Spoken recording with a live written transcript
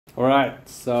All right,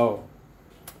 so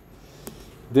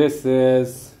this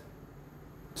is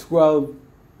 12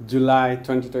 July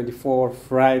 2024,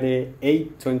 Friday,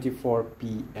 8:24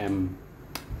 p.m.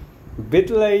 Bit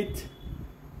late,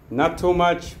 not too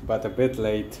much, but a bit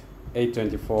late.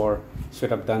 8:24.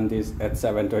 Should have done this at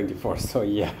 7:24. So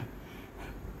yeah,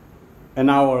 an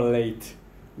hour late,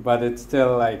 but it's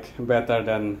still like better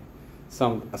than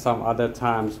some other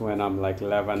times when I'm like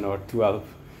 11 or 12,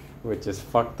 which is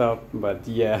fucked up. But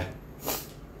yeah.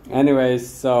 Anyways,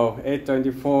 so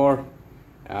 8:24.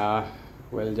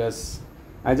 We'll just.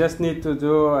 I just need to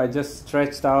do. I just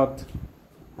stretched out.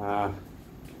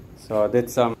 So I did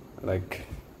some like.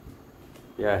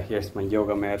 Yeah, here's my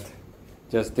yoga mat.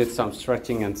 Just did some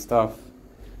stretching and stuff.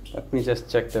 Let me just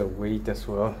check the weight as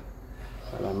well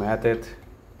while I'm at it.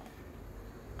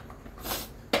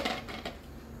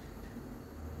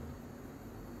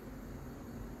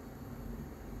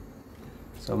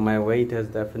 So my weight has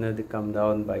definitely come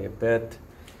down by a bit,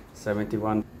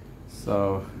 71.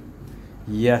 So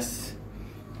yes,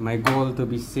 my goal to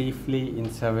be safely in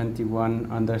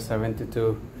 71, under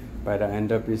 72 by the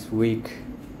end of this week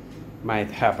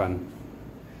might happen.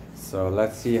 So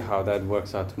let's see how that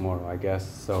works out tomorrow, I guess.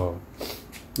 So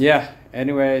yeah,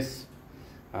 anyways,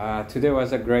 today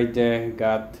was a great day.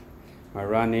 Got my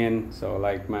run in, so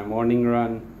like my morning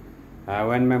run.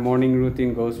 When my morning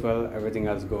routine goes well, everything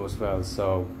else goes well.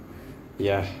 So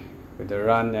yeah, with the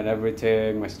run and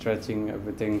everything, my stretching,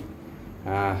 everything,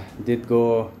 did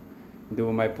go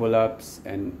do my pull-ups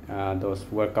and those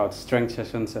workout strength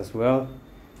sessions as well.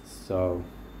 So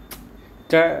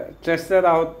tested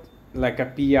out like a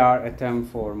PR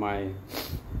attempt for my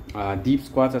deep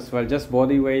squats as well, just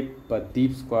body weight, but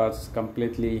deep squats,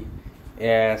 completely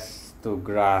ass to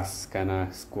grass kind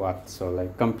of squat. So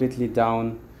like completely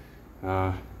down,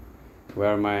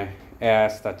 where my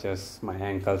ass touches my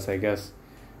ankles, I guess.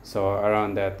 So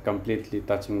around that, completely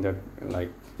touching the,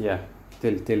 like, yeah,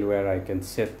 till where I can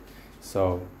sit.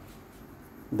 So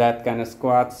that kind of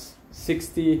squats.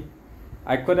 60.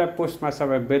 I could have pushed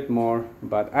myself a bit more,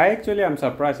 but I'm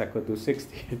surprised I could do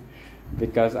 60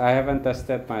 because I haven't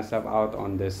tested myself out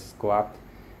on this squat.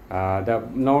 The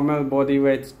normal body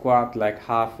weight squat, like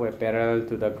halfway parallel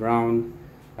to the ground,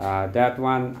 that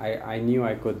one I knew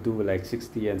I could do like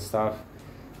 60 and stuff,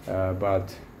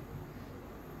 but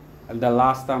the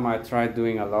last time I tried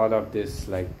doing a lot of this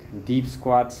like deep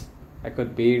squats, I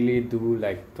could barely do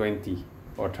like 20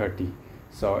 or 30.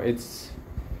 So it's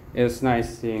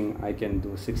nice seeing I can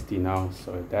do 60 now.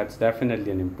 So that's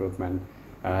definitely an improvement.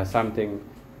 Something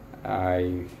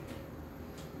it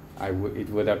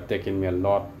would have taken me a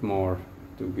lot more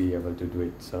to be able to do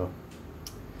it. So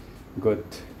good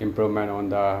improvement on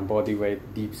the body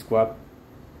weight deep squat.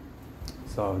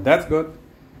 So that's good,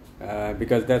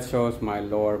 because that shows my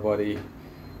lower body,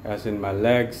 as in my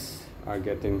legs, are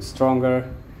getting stronger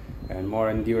and more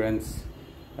endurance.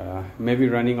 Maybe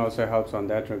running also helps on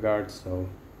that regard. So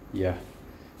yeah,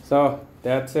 so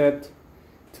that's it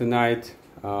tonight.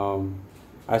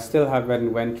 I still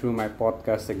haven't went through my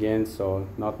podcast again, so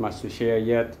not much to share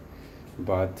yet.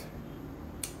 But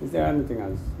is there anything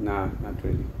else? Nah, not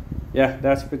really. Yeah,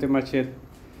 that's pretty much it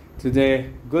today.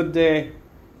 Good day,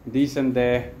 decent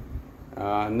day.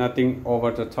 Nothing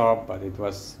over the top, but it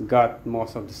was got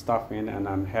most of the stuff in, and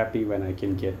I'm happy when I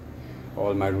can get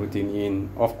all my routine in.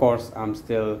 Of course, I'm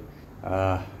still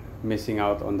missing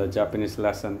out on the Japanese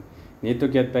lesson. Need to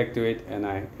get back to it, and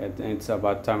it's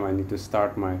about time I need to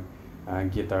start my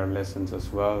guitar lessons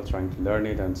as well, trying to learn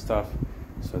it and stuff.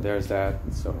 So there's that.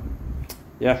 So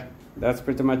yeah, that's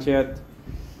pretty much it.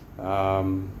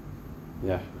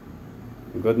 Yeah,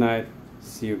 good night.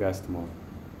 See you guys tomorrow.